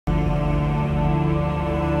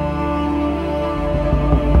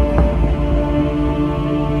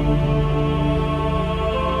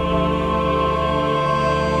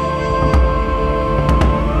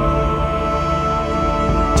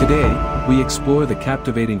We explore the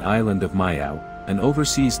captivating island of Maiao, an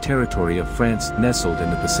overseas territory of France nestled in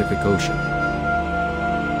the Pacific Ocean.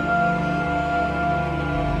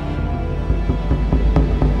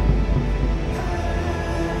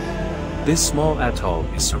 This small atoll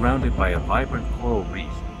is surrounded by a vibrant coral reef,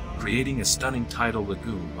 creating a stunning tidal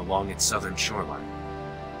lagoon along its southern shoreline.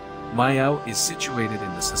 Maiao is situated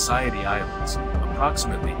in the Society Islands,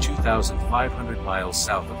 approximately 2,500 miles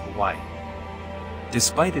south of Hawaii.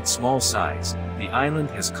 Despite its small size, the island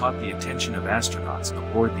has caught the attention of astronauts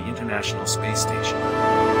aboard the International Space Station.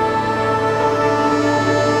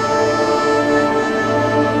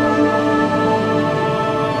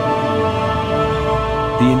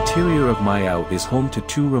 The interior of Maiao is home to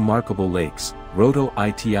two remarkable lakes, Roto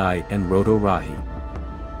Iti and Roto Rahi.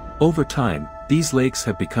 Over time, these lakes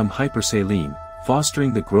have become hypersaline,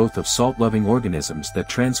 fostering the growth of salt-loving organisms that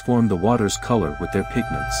transform the water's color with their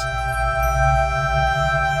pigments.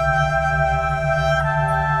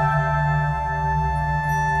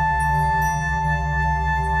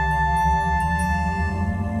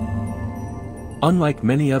 Unlike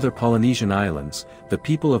many other Polynesian islands, the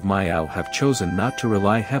people of Maiao have chosen not to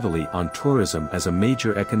rely heavily on tourism as a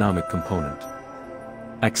major economic component.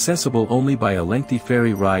 Accessible only by a lengthy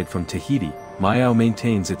ferry ride from Tahiti, Maiao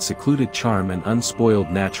maintains its secluded charm and unspoiled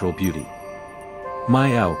natural beauty.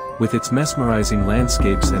 Maiao, with its mesmerizing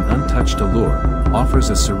landscapes and untouched allure, offers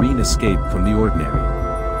a serene escape from the ordinary.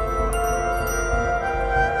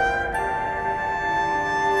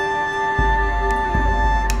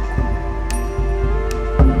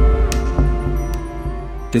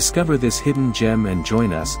 Discover this hidden gem and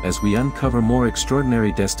join us as we uncover more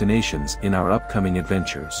extraordinary destinations in our upcoming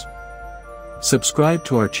adventures. Subscribe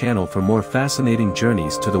to our channel for more fascinating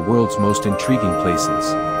journeys to the world's most intriguing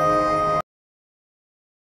places.